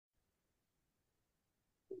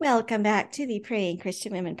Welcome back to the Praying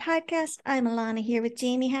Christian Women podcast. I'm Alana here with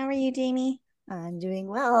Jamie. How are you, Jamie? I'm doing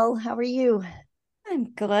well. How are you? I'm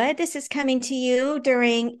good. This is coming to you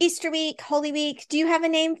during Easter week, Holy Week. Do you have a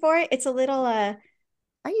name for it? It's a little I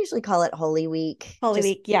usually call it Holy Week. Holy Just,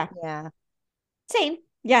 Week. Yeah. yeah. Same.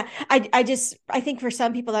 Yeah. I think for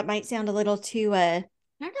some people that might sound a little too I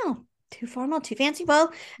don't know, too formal, too fancy.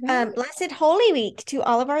 Well, Right. blessed Holy Week to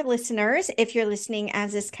all of our listeners if you're listening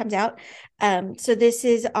as this comes out. So this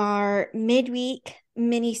is our midweek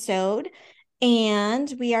mini-sode.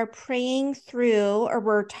 And we are praying through, or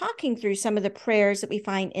we're talking through some of the prayers that we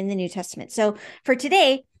find in the New Testament. So for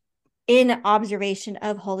today, in observation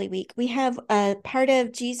of Holy Week, we have a part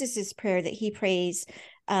of Jesus's prayer that he prays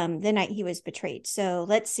the night he was betrayed. So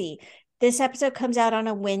let's see. This episode comes out on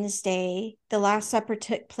a Wednesday. The Last Supper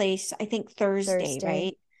took place, I think, Thursday, Thursday.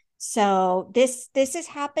 right? So this is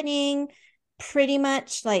happening pretty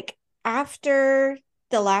much like after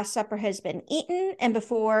the Last Supper has been eaten and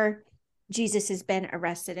before Jesus has been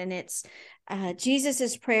arrested. And it's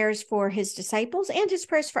Jesus's prayers for his disciples and his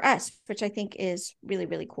prayers for us, which I think is really,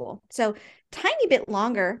 really cool. So tiny bit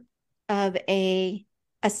longer of a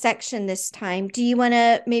section this time. Do you want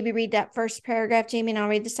to maybe read that first paragraph, Jamie, and I'll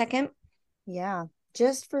read the second? Yeah.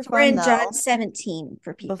 Just for So we're fun, in John though, 17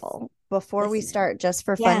 for bef- people before we listening. start, just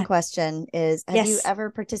for fun Yeah. question is, have you Yes, ever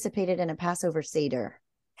participated in a Passover Seder?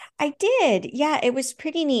 I did. Yeah, it was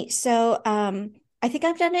pretty neat. So, I think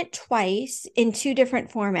I've done it twice in two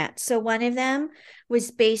different formats. So one of them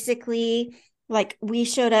was basically like we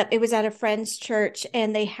showed up, it was at a friend's church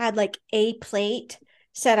and they had like a plate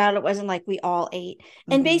set out. It wasn't like we all ate.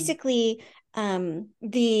 And Mm-hmm. basically,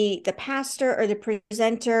 the pastor or the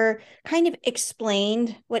presenter kind of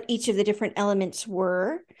explained what each of the different elements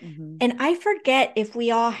were. Mm-hmm. And I forget if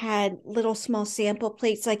we all had little small sample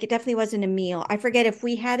plates. Like it definitely wasn't a meal. I forget if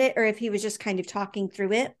we had it or if he was just kind of talking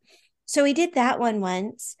through it. So we did that one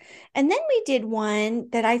once. And then we did one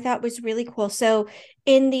that I thought was really cool. So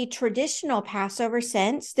in the traditional Passover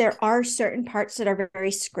sense, there are certain parts that are very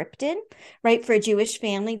scripted, right? For a Jewish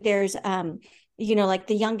family, there's like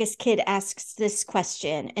the youngest kid asks this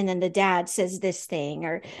question and then the dad says this thing,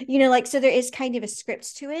 or like so there is kind of a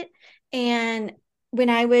script to it. And when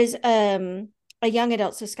I was a young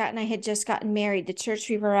adult, so Scott and I had just gotten married, the church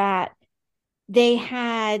we were at, they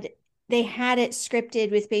had they had it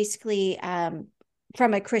scripted with basically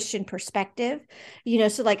from a Christian perspective,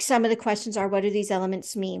 so like some of the questions are, what do these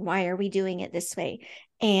elements mean? Why are we doing it this way?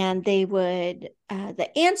 And they would the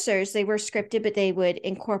answers, they were scripted, but they would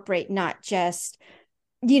incorporate not just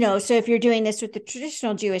so if you're doing this with the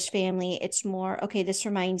traditional Jewish family, it's more, okay, this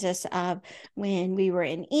reminds us of when we were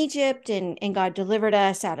in Egypt and God delivered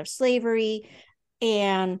us out of slavery.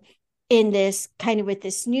 And in this kind of with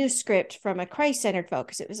this new script from a Christ-centered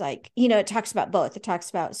focus, it was like, it talks about both. It talks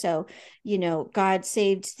about, so, God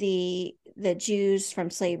saved the Jews from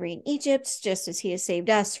slavery in Egypt, just as he has saved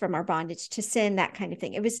us from our bondage to sin, that kind of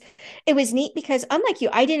thing. It was neat because unlike you,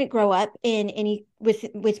 I didn't grow up in any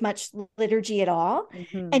with much liturgy at all.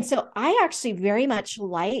 Mm-hmm. And so I actually very much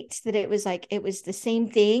liked that it was like it was the same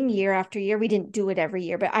thing year after year. We didn't do it every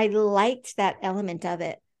year, but I liked that element of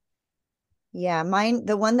it. Yeah,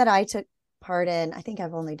 the one that I took part in, I think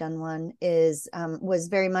I've only done one, was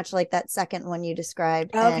very much like that second one you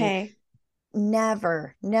described. And Okay.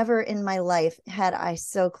 never in my life had I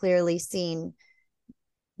so clearly seen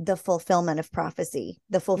the fulfillment of prophecy,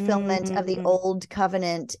 the fulfillment of the Mm-hmm. old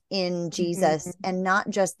covenant in Jesus. Mm-hmm. And not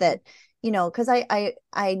just that, because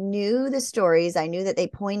I knew the stories, I knew that they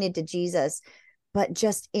pointed to Jesus, but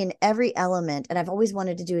just in every element. And I've always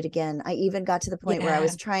wanted to do it again. I even got to the point where I Yeah.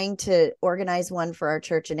 was trying to organize one for our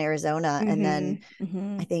church in Arizona. And then Mm-hmm.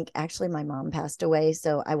 Mm-hmm. I think actually my mom passed away,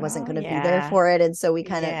 so I wasn't Oh going to be there yeah. for it. And so we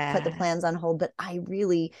kind of put the Yeah. plans on hold. But I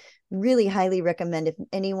really, really highly recommend, if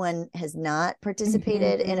anyone has not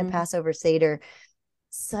participated in a Mm-hmm. Passover Seder,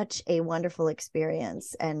 such a wonderful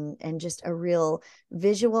experience, and just a real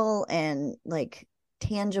visual and like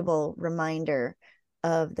tangible reminder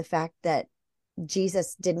of the fact that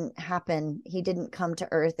Jesus didn't happen. He didn't come to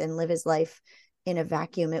earth and live his life in a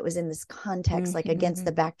vacuum. It was in this context, like against Mm-hmm.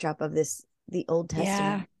 the backdrop of the Old Yeah.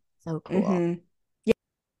 Testament. So cool. Mm-hmm.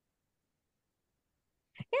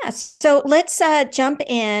 Yeah. So let's jump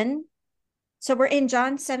in. So we're in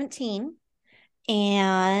John 17.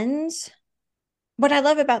 And what I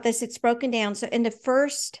love about this, it's broken down. So in the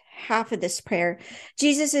first half of this prayer,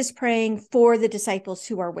 Jesus is praying for the disciples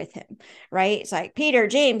who are with him, right? It's like Peter,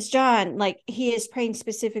 James, John, like he is praying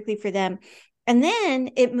specifically for them. And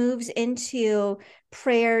then it moves into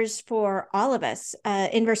prayers for all of us.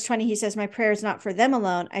 In verse 20, he says, my prayer is not for them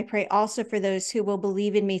alone. I pray also for those who will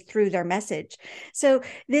believe in me through their message. So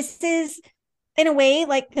this is, in a way,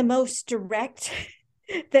 like the most direct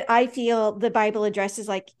that I feel the Bible addresses,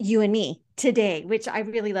 like you and me today, which I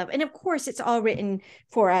really love. And of course, it's all written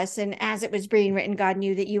for us. And as it was being written, God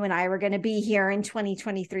knew that you and I were going to be here in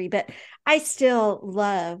 2023. But I still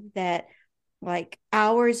love that, like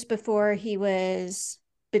hours before he was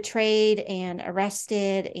betrayed and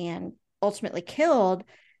arrested and ultimately killed,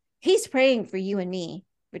 he's praying for you and me,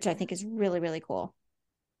 which I think is really, really cool.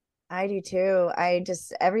 I do too. I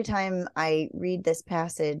just, every time I read this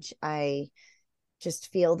passage, I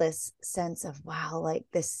just feel this sense of, wow, like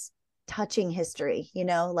this touching history,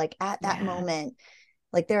 like at that moment.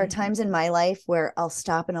 Like there are times in my life where I'll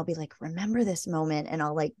stop and I'll be like, remember this moment. And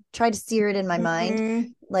I'll like try to sear it in my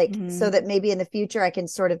mind, like so that maybe in the future I can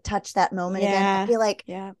sort of touch that moment again.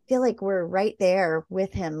 I feel like we're right there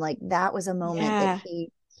with him. Like that was a moment that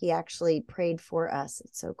he actually prayed for us.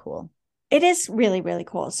 It's so cool. It is really, really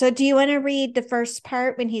cool. So do you want to read the first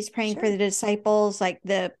part when he's praying for the disciples, like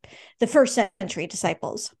the first century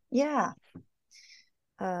disciples? Yeah.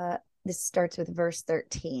 This starts with verse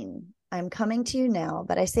 13. I'm coming to you now,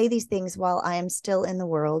 but I say these things while I am still in the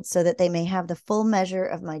world, so that they may have the full measure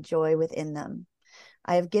of my joy within them.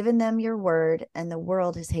 I have given them your word, and the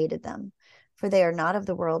world has hated them, for they are not of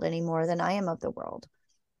the world any more than I am of the world.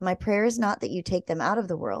 My prayer is not that you take them out of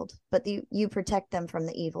the world, but that you protect them from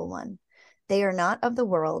the evil one. They are not of the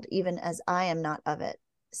world, even as I am not of it.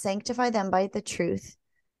 Sanctify them by the truth.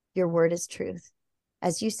 Your word is truth.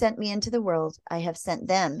 As you sent me into the world, I have sent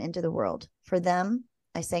them into the world. For them,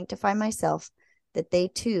 I sanctify myself, that they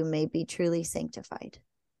too may be truly sanctified.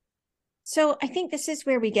 So I think this is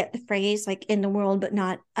where we get the phrase, like in the world, but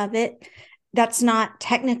not of it. That's not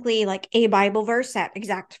technically like a Bible verse, that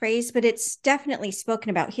exact phrase, but it's definitely spoken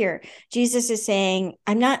about here. Jesus is saying,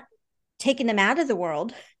 I'm not taking them out of the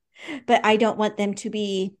world, but I don't want them to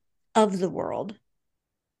be of the world.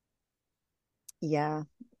 Yeah.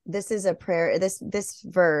 This is a prayer. This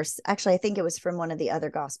verse, actually, I think it was from one of the other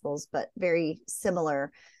gospels, but very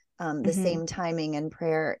similar. The same timing and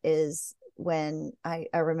prayer is when I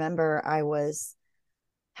remember I was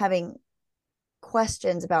having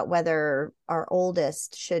questions about whether our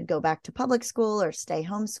oldest should go back to public school or stay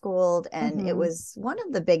homeschooled. And it was one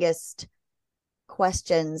of the biggest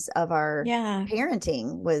questions of our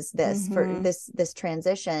parenting was this for this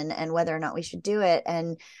transition and whether or not we should do it.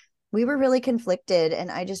 And we were really conflicted, and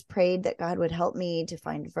I just prayed that God would help me to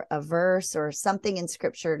find a verse or something in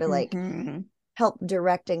scripture to like help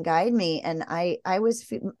direct and guide me. And I was,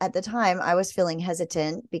 at the time I was feeling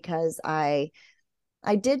hesitant because I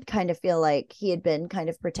did kind of feel like he had been kind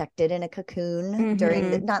of protected in a cocoon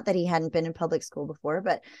during not that he hadn't been in public school before,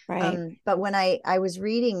 but but when I was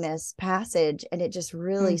reading this passage, and it just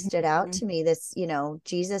really stood out to me, this,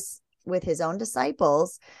 Jesus with his own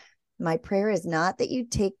disciples, my prayer is not that you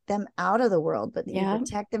take them out of the world, but that you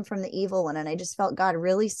protect them from the evil one. And I just felt God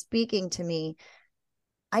really speaking to me.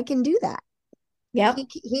 I can do that. Yeah.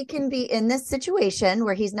 He can be in this situation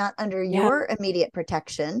where he's not under your immediate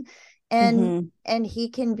protection, and he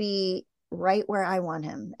can be right where I want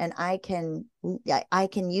him, and I can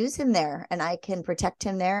use him there, and I can protect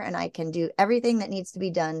him there, and I can do everything that needs to be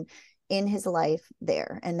done in his life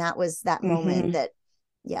there. And that was that moment that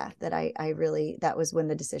I really, that was when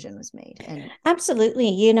the decision was made. And absolutely.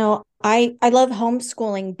 I love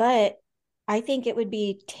homeschooling, but I think it would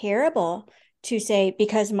be terrible to say,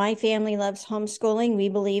 because my family loves homeschooling, we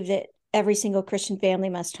believe that every single Christian family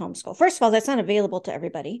must homeschool. First of all, that's not available to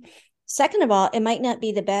everybody. Second of all, it might not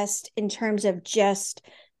be the best in terms of just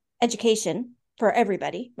education for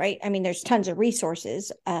everybody, right? I mean, there's tons of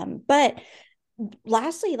resources. But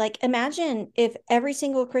lastly, like imagine if every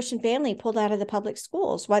single Christian family pulled out of the public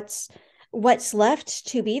schools, what's left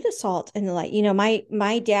to be the salt and the light?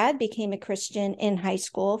 My dad became a Christian in high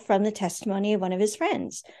school from the testimony of one of his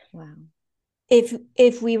friends. Wow.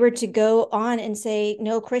 If we were to go on and say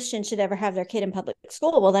no Christian should ever have their kid in public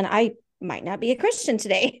school, well, then I might not be a Christian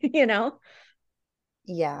today,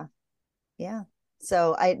 Yeah.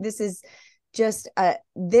 So this is just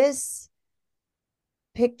this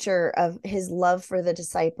picture of his love for the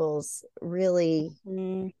disciples really,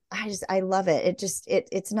 I love it.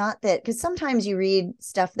 It's not that, because sometimes you read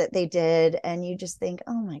stuff that they did and you just think,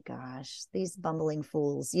 oh my gosh, these bumbling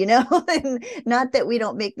fools, and not that we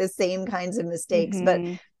don't make the same kinds of mistakes, but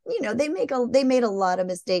they made a lot of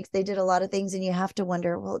mistakes. They did a lot of things, and you have to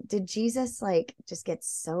wonder, well, did Jesus like just get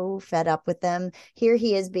so fed up with them? Here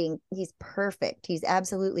he is he's perfect. He's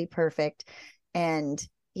absolutely perfect. And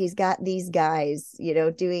he's got these guys,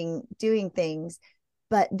 doing things.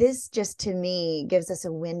 But this just to me gives us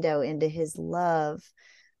a window into his love,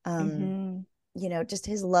 Mm-hmm. just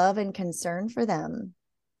his love and concern for them.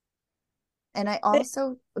 And I But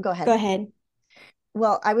also go go ahead. ahead.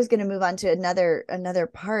 Well, I was going to move on to another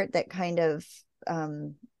part that kind of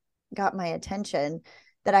um, got my attention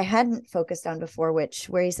that I hadn't focused on before,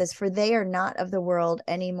 where he says, "For they are not of the world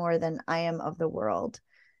any more than I am of the world."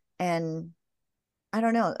 And I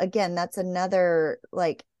don't know. Again, that's another,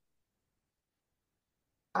 like,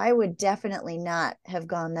 I would definitely not have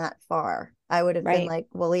gone that far. I would have been Right. like,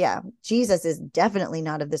 well, yeah, Jesus is definitely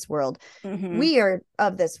not of this world. Mm-hmm. We are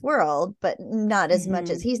of this world, but not as much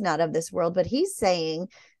as Mm-hmm. he's not of this world. But he's saying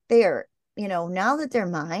they are, now that they're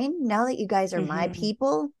mine, now that you guys are my Mm-hmm.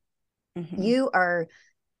 people, Mm-hmm. you are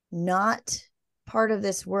not part of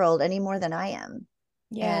this world any more than I am.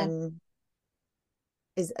 Yeah. And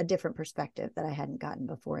is a different perspective that I hadn't gotten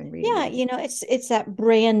before in reading Yeah, this. it's that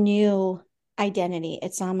brand new identity.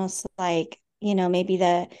 It's almost like, maybe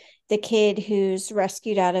the kid who's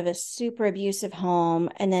rescued out of a super abusive home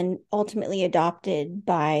and then ultimately adopted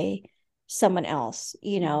by someone else.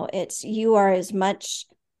 It's you are as much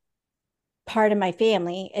part of my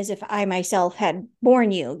family as if I myself had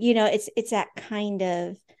born you. It's that kind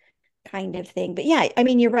of thing. But yeah, I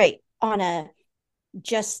mean, you're right. On a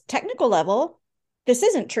just technical level, this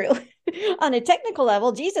isn't true. On a technical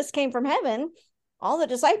level, Jesus came from heaven. All the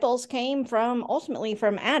disciples came from ultimately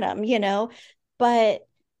from Adam, but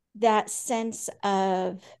that sense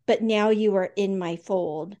of, but now you are in my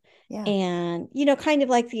fold. Yeah. And, kind of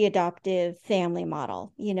like the adoptive family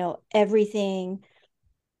model, everything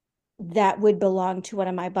that would belong to one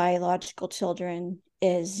of my biological children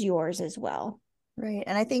is yours as well. Right.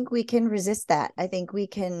 And I think we can resist that. I think we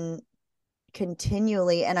can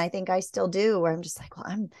continually, and I think I still do, where I'm just like, well,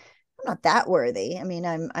 I'm not that worthy. I mean,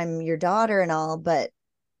 I'm your daughter and all, but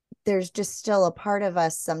there's just still a part of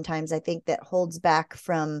us sometimes, I think, that holds back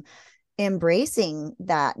from embracing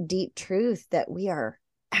that deep truth that we are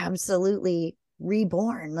absolutely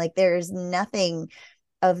reborn. Like there's nothing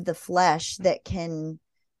of the flesh that can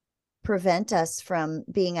prevent us from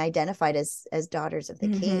being identified as daughters of the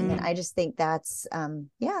king. And Mm-hmm. I just think that's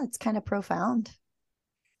yeah, it's kind of profound.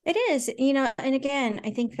 It is, and again, I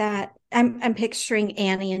think that I'm picturing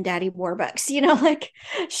Annie and Daddy Warbucks, like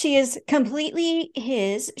she is completely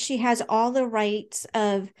his. She has all the rights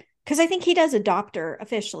of, because I think he does adopt her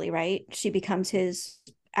officially, right? She becomes his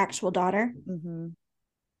actual daughter. Mm-hmm.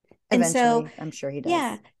 And so, Eventually, I'm sure he yeah, does.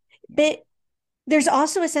 Yeah. but there's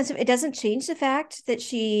also a sense of, it doesn't change the fact that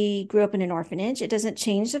she grew up in an orphanage. It doesn't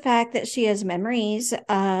change the fact that she has memories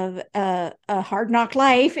of a hard knock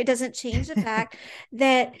life. It doesn't change the fact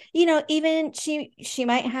that, even she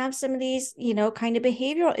might have some of these, kind of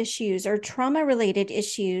behavioral issues or trauma related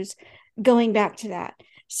issues going back to that.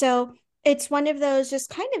 So it's one of those just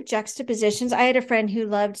kind of juxtapositions. I had a friend who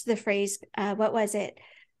loved the phrase, what was it?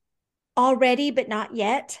 Already but not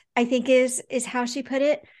yet, I think is how she put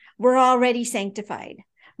it. We're already sanctified.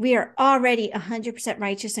 We are already 100%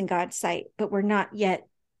 righteous in God's sight, but we're not yet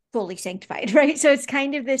fully sanctified, right? So it's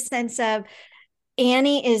kind of this sense of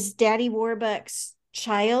Annie is Daddy Warbucks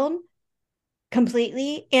child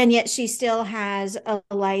completely, and yet she still has a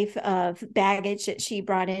life of baggage that she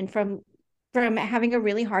brought in from having a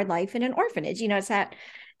really hard life in an orphanage. It's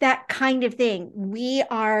that kind of thing. We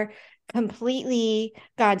are completely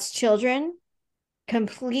God's children,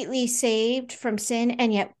 completely saved from sin,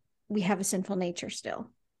 and yet we have a sinful nature still.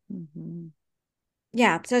 Mm-hmm.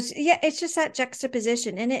 Yeah, so it's just that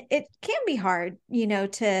juxtaposition, and it can be hard,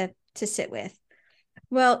 to sit with.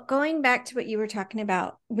 Well, going back to what you were talking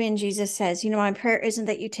about when Jesus says, my prayer isn't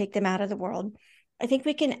that you take them out of the world. I think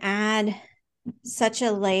we can add such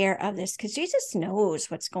a layer of this because Jesus knows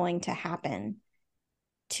what's going to happen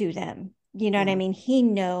to them. You know what I Yeah. mean? He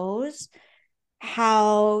knows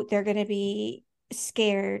how they're going to be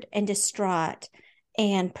scared and distraught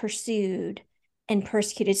and pursued and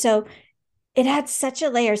persecuted. So it adds such a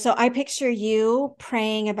layer. So I picture you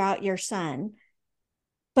praying about your son,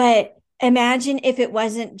 but imagine if it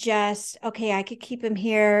wasn't just, okay, I could keep him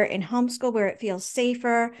here in homeschool where it feels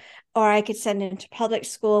safer, or I could send him to public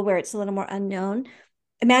school where it's a little more unknown.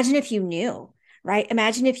 Imagine if you knew, right?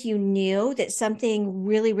 Imagine if you knew that something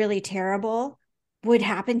really, really terrible would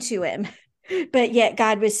happen to him. But yet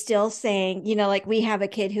God was still saying, like we have a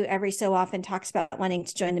kid who every so often talks about wanting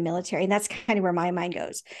to join the military. And that's kind of where my mind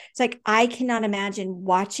goes. It's like, I cannot imagine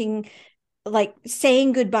watching, like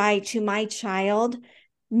saying goodbye to my child,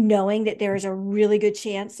 knowing that there is a really good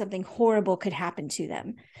chance something horrible could happen to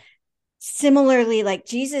them. Similarly, like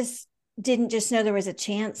Jesus didn't just know there was a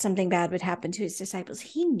chance something bad would happen to his disciples.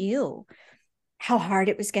 He knew how hard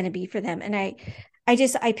it was going to be for them. And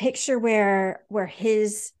I picture where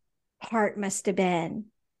his heart must have been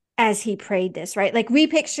as he prayed this, right? Like we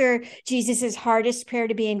picture Jesus's hardest prayer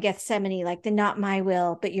to be in Gethsemane, like the not my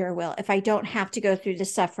will, but your will. If I don't have to go through the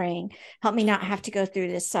suffering, help me not have to go through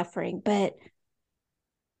this suffering. But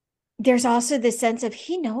there's also this sense of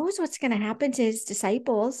he knows what's going to happen to his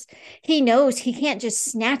disciples. He knows he can't just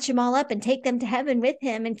snatch them all up and take them to heaven with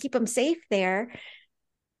him and keep them safe there.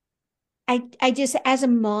 I just, as a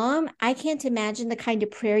mom, I can't imagine the kind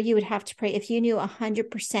of prayer you would have to pray if you knew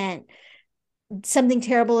 100% something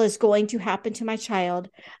terrible is going to happen to my child.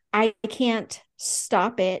 I can't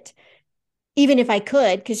stop it. Even if I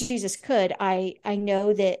could, because Jesus could, I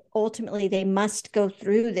know that ultimately they must go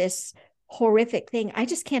through this horrific thing. I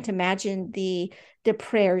just can't imagine the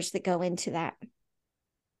prayers that go into that.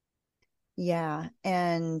 Yeah.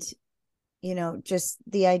 And, just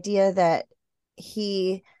the idea that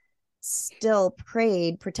he still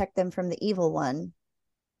prayed, protect them from the evil one.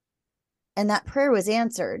 And that prayer was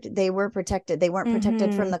answered. They were protected. They weren't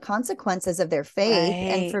protected from the consequences of their faith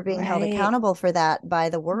and for being held accountable for that by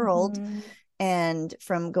the world, and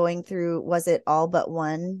from going through, was it all but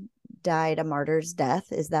one died a martyr's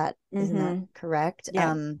death? Isn't that correct?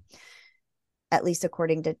 Yeah. At least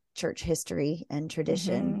according to church history and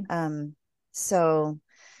tradition. So,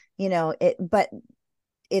 but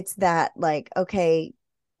it's that, like, okay,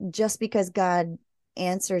 just because God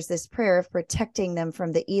answers this prayer of protecting them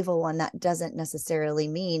from the evil one, that doesn't necessarily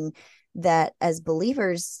mean that as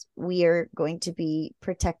believers we are going to be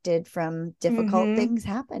protected from difficult things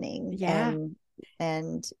happening,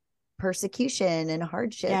 and persecution and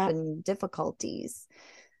hardship and difficulties.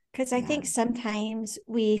 Because I think sometimes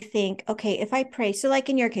we think, okay, if I pray, so like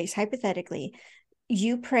in your case, hypothetically,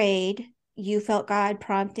 you prayed, you felt God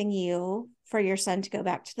prompting you for your son to go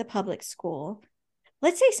back to the public school.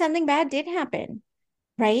 Let's say something bad did happen,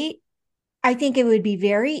 right? I think it would be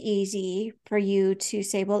very easy for you to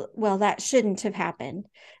say, well, that shouldn't have happened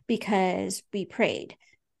because we prayed.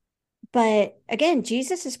 But again,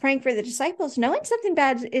 Jesus is praying for the disciples, knowing something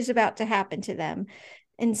bad is about to happen to them.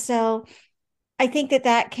 And so I think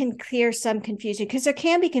that can clear some confusion, because there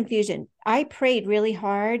can be confusion. I prayed really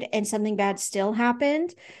hard and something bad still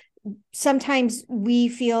happened. Sometimes we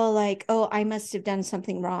feel like, oh, I must have done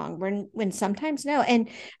something wrong, when sometimes no. And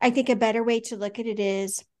I think a better way to look at it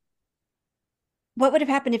is, what would have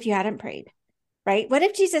happened if you hadn't prayed, right? What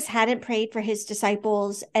if Jesus hadn't prayed for his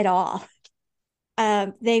disciples at all?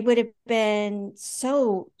 They would have been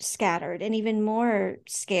so scattered and even more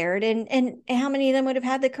scared. And how many of them would have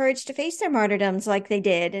had the courage to face their martyrdoms like they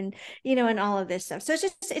did? And, and all of this stuff. So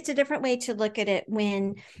it's a different way to look at it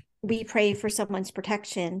when we pray for someone's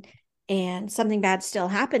protection and something bad still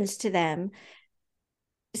happens to them.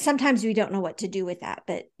 Sometimes we don't know what to do with that,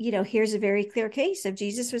 but here's a very clear case of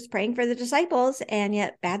Jesus was praying for the disciples, and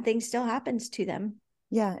yet bad things still happens to them.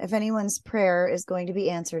 Yeah, if anyone's prayer is going to be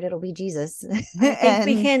answered, it'll be Jesus. I think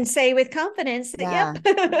we can say with confidence that,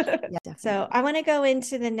 yep. Yeah, so I want to go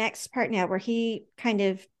into the next part now, where he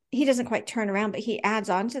doesn't quite turn around, but he adds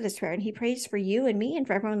on to this prayer, and he prays for you and me and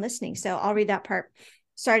for everyone listening. So I'll read that part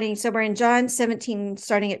starting. So we're in John 17,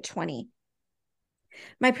 starting at 20.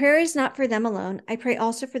 My prayer is not for them alone. I pray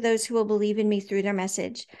also for those who will believe in me through their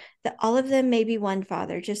message, that all of them may be one,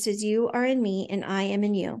 Father, just as you are in me and I am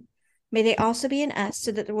in you. May they also be in us,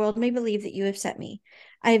 so that the world may believe that you have sent me.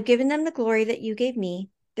 I have given them the glory that you gave me,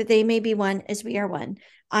 that they may be one as we are one,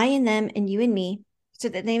 I in them and you in me, so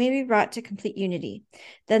that they may be brought to complete unity.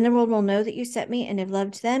 Then the world will know that you sent me and have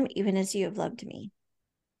loved them even as you have loved me.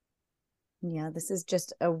 Yeah, this is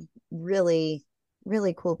just a really,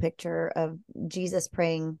 really cool picture of Jesus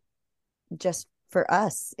praying just for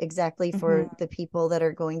us, exactly for the people that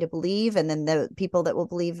are going to believe, and then the people that will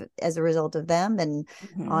believe as a result of them, and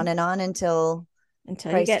on and on until Christ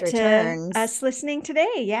you get returns. To us listening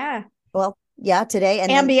today. Yeah. Well, yeah, today and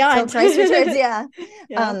then beyond. Christ returns.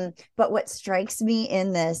 Yeah. But what strikes me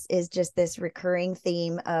in this is just this recurring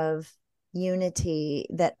theme of unity,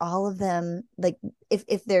 that all of them, like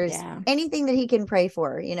if there's anything that he can pray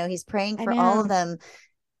for, he's praying for all of them,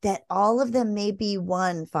 that all of them may be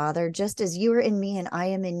one, Father, just as you are in me and I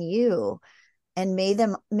am in you, and may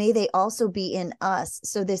they also be in us.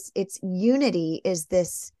 So it's unity is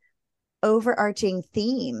this overarching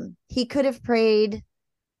theme. He could have prayed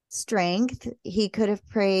strength. He could have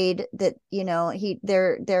prayed that,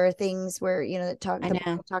 there are things where, the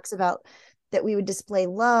Bible talks about that we would display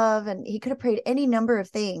love, and he could have prayed any number of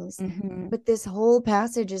things. But this whole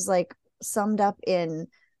passage is like summed up in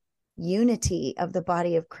unity of the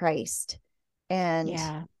body of Christ. And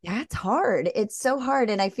that's hard. It's so hard.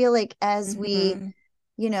 And I feel like as we,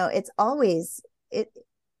 it's always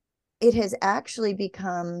it has actually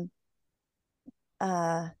become,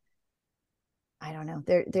 I don't know.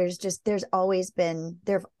 There have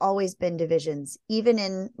always been divisions, even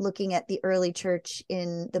in looking at the early church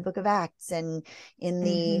in the book of Acts and in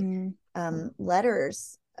the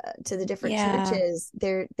letters to the different Yeah. churches.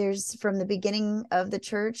 There's from the beginning of the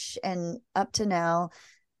church and up to now,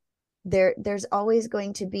 there's always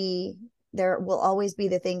going to be, there will always be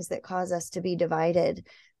the things that cause us to be divided.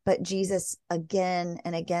 But Jesus again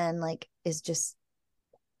and again, like, is just,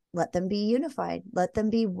 let them be unified, let them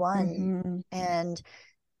be one. And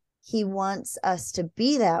he wants us to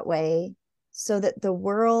be that way so that the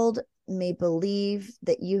world may believe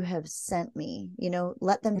that you have sent me.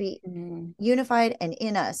 Let them be unified and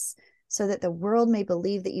in us so that the world may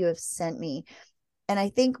believe that you have sent me. And I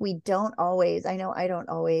think we don't always, I know I don't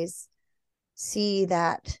always see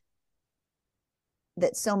that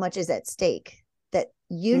so much is at stake, that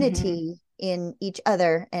unity in each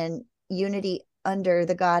other and unity under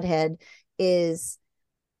the Godhead is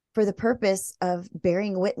for the purpose of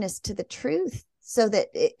bearing witness to the truth, so that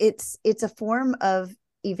it's a form of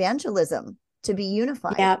evangelism to be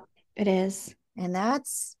unified. Yeah, it is. And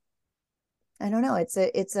that's, I don't know, it's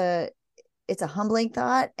a humbling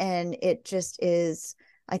thought. And it just is,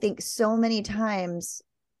 I think so many times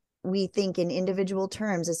we think in individual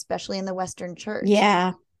terms, especially in the Western church.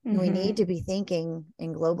 Yeah. We need to be thinking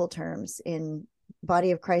in global terms, in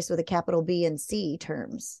body of Christ with a capital B and C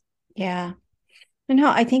terms. Yeah. No,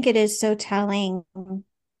 I think it is so telling,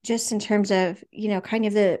 just in terms of, kind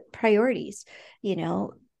of the priorities.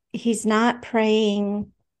 He's not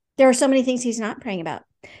praying. There are so many things he's not praying about.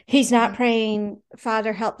 He's not praying,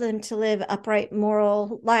 Father, help them to live upright,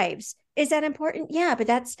 moral lives. Is that important? Yeah, but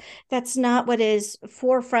that's not what is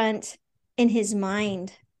forefront in his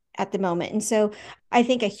mind at the moment. And so I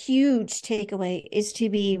think a huge takeaway is to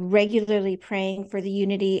be regularly praying for the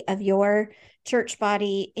unity of your church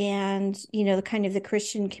body and, the kind of the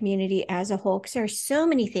Christian community as a whole, because there are so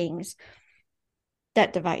many things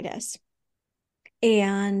that divide us.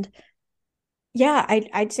 And yeah,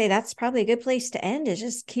 I'd say that's probably a good place to end, is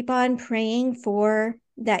just keep on praying for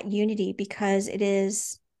that unity, because it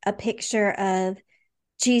is a picture of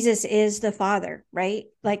Jesus is the Father, right?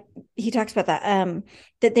 Like he talks about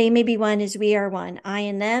that they may be one as we are one, I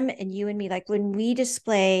and them and you and me. Like when we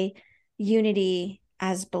display unity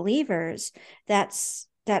as believers, that's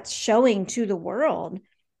showing to the world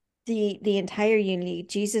the entire unity.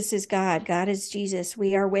 Jesus is God, God is Jesus,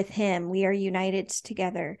 we are with him, we are united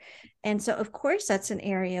together. And so of course that's an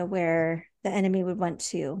area where the enemy would want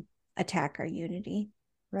to attack our unity.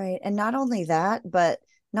 Right. And not only that, but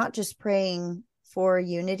not just praying for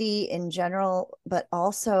unity in general, but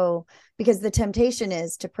also because the temptation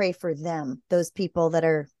is to pray for them, those people that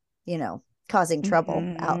are, causing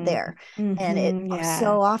trouble out there. And it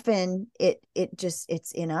so often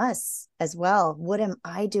it's in us as well. What am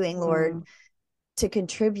I doing, Lord, to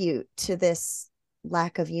contribute to this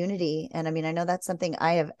lack of unity? And I mean, I know that's something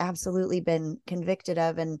I have absolutely been convicted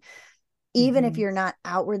of. And even if you're not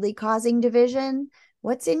outwardly causing division,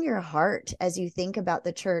 what's in your heart as you think about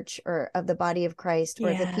the church or of the body of Christ,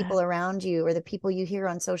 or the people around you, or the people you hear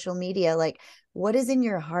on social media? Like, what is in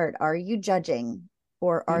your heart? Are you judging,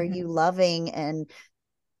 or are you loving? And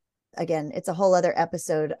again, it's a whole other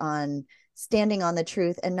episode on standing on the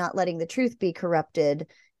truth and not letting the truth be corrupted,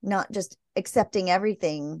 not just accepting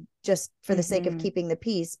everything just for the sake of keeping the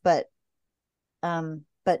peace, but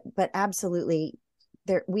absolutely,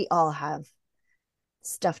 there, we all have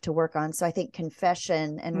stuff to work on. So I think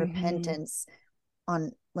confession and repentance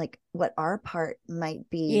on like what our part might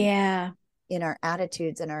be in our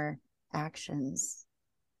attitudes and our actions.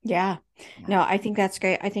 Yeah. No, I think that's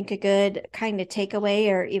great. I think a good kind of takeaway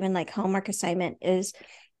or even like homework assignment is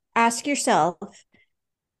ask yourself,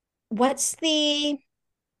 what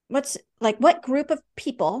group of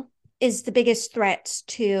people is the biggest threat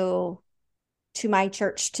to my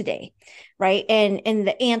church today, right? And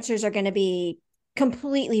the answers are going to be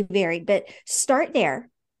completely varied, but start there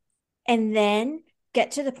and then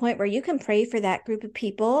get to the point where you can pray for that group of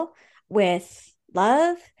people with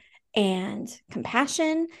love and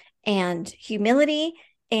compassion and humility.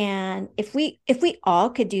 And if we all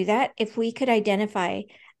could do that, if we could identify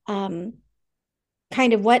kind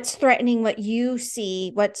of what's threatening what you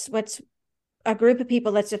see, what's a group of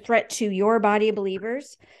people that's a threat to your body of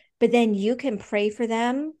believers, but then you can pray for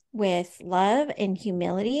them with love and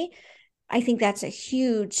humility, I think that's a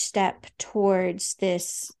huge step towards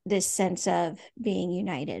this sense of being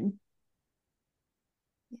united.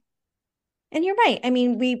 And you're right. I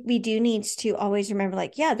mean, we do need to always remember,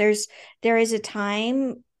 like, yeah, there is a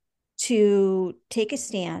time to take a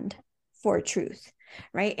stand for truth.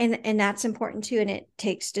 right? And that's important too. And it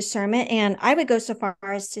takes discernment. And I would go so far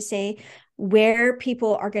as to say where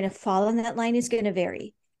people are going to fall on that line is going to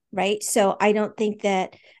vary, right? So I don't think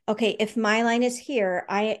that, okay, if my line is here,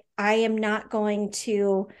 I am not going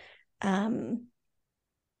to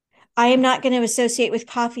I am not going to associate with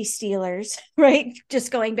coffee stealers, right? Just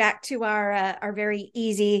going back to our very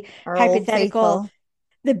easy Our old hypothetical, faithful.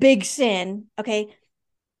 the big sin. Okay,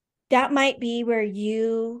 that might be where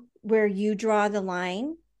you draw the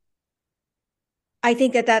line. I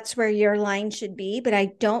think that that's where your line should be, but I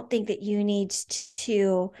don't think that you need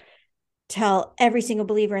to tell every single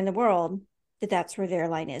believer in the world that that's where their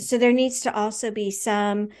line is. So there needs to also be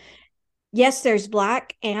some, yes, there's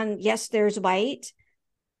black and yes, there's white,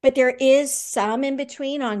 but there is some in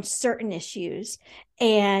between on certain issues.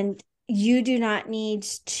 And you do not need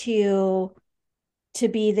to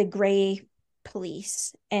be the gray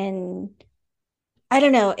police. And I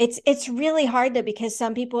don't know. It's really hard though, because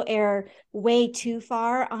some people err way too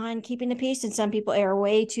far on keeping the peace, and some people err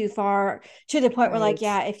way too far to the point where, like, Right.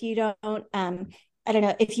 yeah, if you don't I don't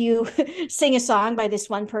know, if you sing a song by this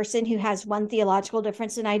one person who has one theological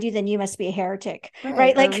difference than I do, then you must be a heretic, Right.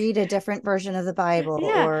 right? Or Like, read a different version of the Bible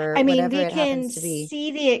yeah, or I mean, whatever we it can happens to be.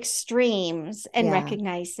 see the extremes and Yeah.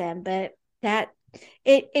 recognize them, but that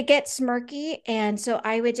it gets murky. And so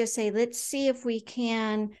I would just say, let's see if we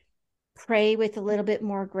can pray with a little bit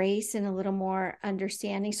more grace and a little more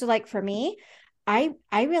understanding. So, like, for me, I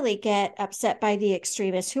really get upset by the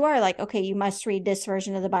extremists who are like, okay, you must read this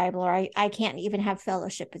version of the Bible, or I can't even have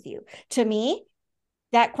fellowship with you. To me,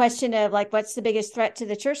 that question of like, what's the biggest threat to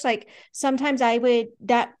the church, like, sometimes I would,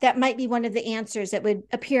 that might be one of the answers that would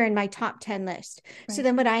appear in my top 10 list. So Right.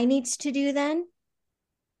 then what I need to do then,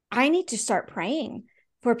 I need to start praying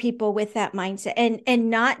for people with that mindset, and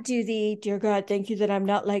not do the dear God, thank you that I'm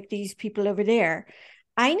not like these people over there.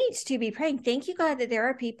 I need to be praying, thank you God that there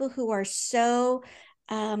are people who are so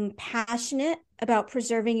passionate about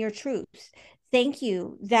preserving your truth. Thank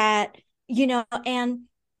you that, and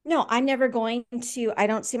no, I'm never going to, I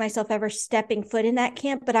don't see myself ever stepping foot in that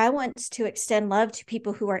camp, but I want to extend love to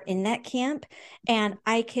people who are in that camp. And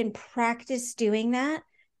I can practice doing that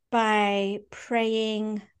by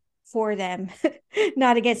praying for them,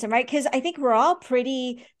 not against them, right? Because I think we're all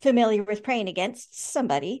pretty familiar with praying against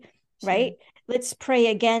somebody, Sure. right? Let's pray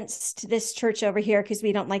against this church over here because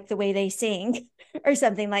we don't like the way they sing or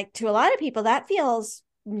something. Like, to a lot of people, that feels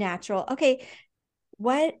natural. Okay,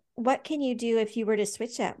 what can you do if you were to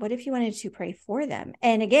switch that? What if you wanted to pray for them?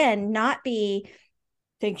 And again, not be,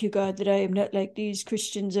 thank you God that I am not like these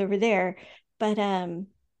Christians over there, but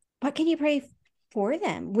what can you pray for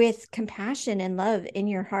them with compassion and love in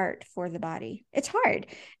your heart for the body? It's hard.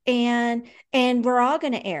 And we're all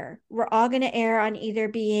going to err. We're all going to err on either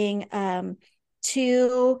being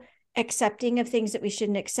too accepting of things that we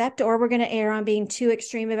shouldn't accept, or we're going to err on being too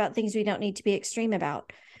extreme about things we don't need to be extreme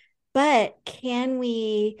about. But can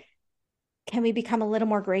we become a little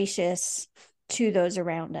more gracious to those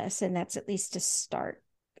around us? And that's at least a start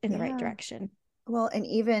in the right Yeah. direction. Well, and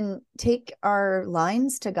even take our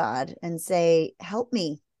lines to God and say, help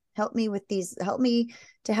me with these, help me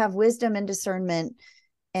to have wisdom and discernment,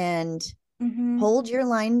 and Mm-hmm. hold your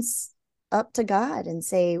lines up to God and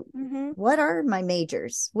say, Mm-hmm. what are my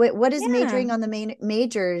majors? What is Yeah. majoring on the main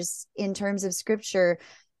majors in terms of scripture?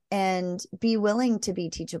 And be willing to be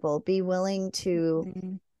teachable, be willing to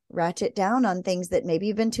Mm-hmm. ratchet down on things that maybe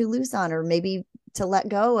you've been too loose on, or maybe to let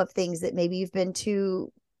go of things that maybe you've been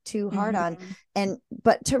too hard on. Mm-hmm. And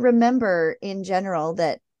but to remember in general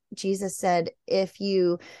that Jesus said, if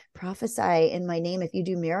you prophesy in my name, if you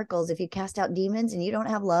do miracles, if you cast out demons and you don't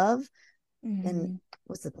have love, then Mm-hmm.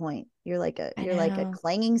 what's the point? You're like a know.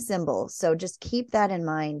 clanging cymbal. So just keep that in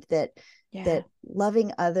mind, that Yeah. that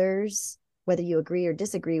loving others, whether you agree or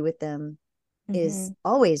disagree with them, Mm-hmm. is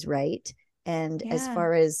always right. And as Yeah.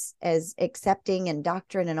 far as accepting and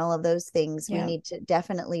doctrine and all of those things, we Yeah. need to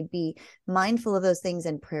definitely be mindful of those things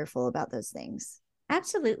and prayerful about those things.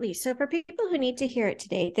 Absolutely. So for people who need to hear it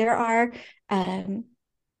today, um,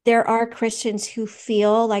 there are Christians who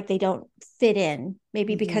feel like they don't fit in,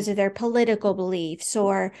 maybe Mm-hmm. because of their political beliefs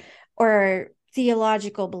or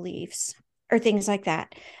theological beliefs or things like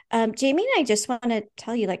that. Jamie and I just want to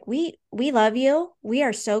tell you, like, we love you. We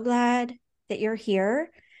are so glad that you're here.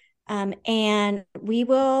 And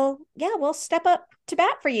we'll step up to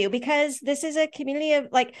bat for you, because this is a community of,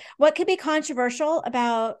 like, what could be controversial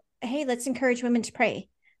about, hey, let's encourage women to pray,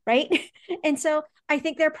 right? And so I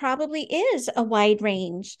think there probably is a wide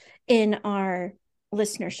range in our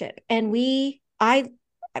listenership. And I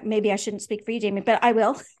maybe I shouldn't speak for you, Jamie, but I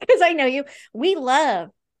will because I know you. We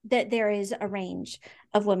love that there is a range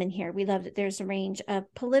of women here. We love that there's a range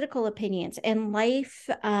of political opinions and life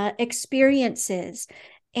experiences.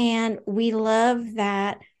 And we love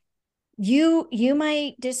that you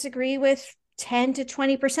might disagree with 10 to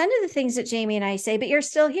 20% of the things that Jamie and I say, but you're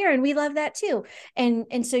still here, and we love that too. And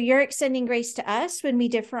so you're extending grace to us when we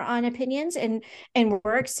differ on opinions, and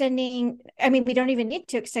we're extending, I mean, we don't even need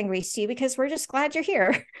to extend grace to you because we're just glad you're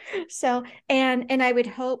here. So, and I would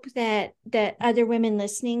hope that other women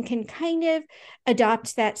listening can kind of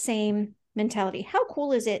adopt that same mentality. How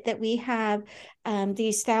cool is it that we have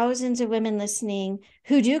these thousands of women listening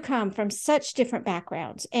who do come from such different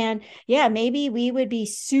backgrounds? And yeah, maybe we would be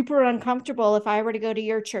super uncomfortable if I were to go to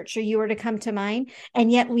your church or you were to come to mine, and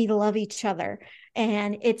yet we love each other.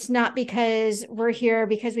 And it's not because we're here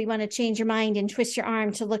because we want to change your mind and twist your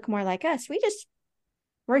arm to look more like us.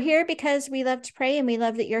 We're here because we love to pray, and we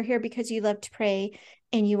love that you're here because you love to pray,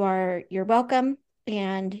 and you're welcome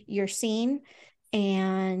and you're seen.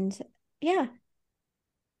 And yeah,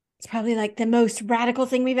 it's probably like the most radical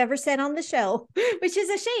thing we've ever said on the show, which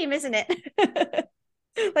is a shame, isn't it?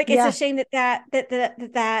 Like, it's a shame that that's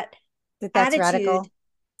attitude radical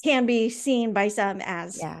can be seen by some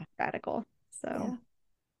as radical. So,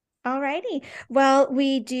 all righty. Well,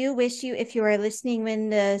 we do wish you, if you are listening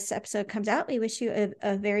when this episode comes out, we wish you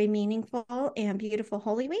a very meaningful and beautiful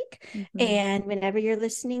Holy Week. Mm-hmm. And whenever you're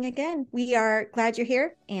listening again, we are glad you're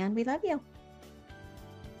here, and we love you.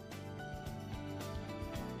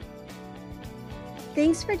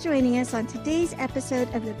 Thanks for joining us on today's episode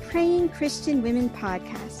of the Praying Christian Women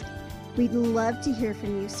podcast. We'd love to hear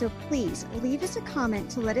from you, so please leave us a comment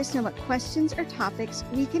to let us know what questions or topics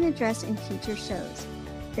we can address in future shows.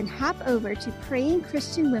 Then hop over to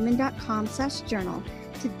prayingchristianwomen.com/journal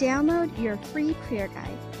to download your free prayer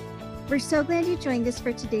guide. We're so glad you joined us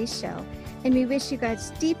for today's show, and we wish you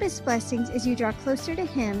God's deepest blessings as you draw closer to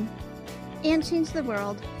Him and change the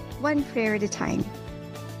world one prayer at a time.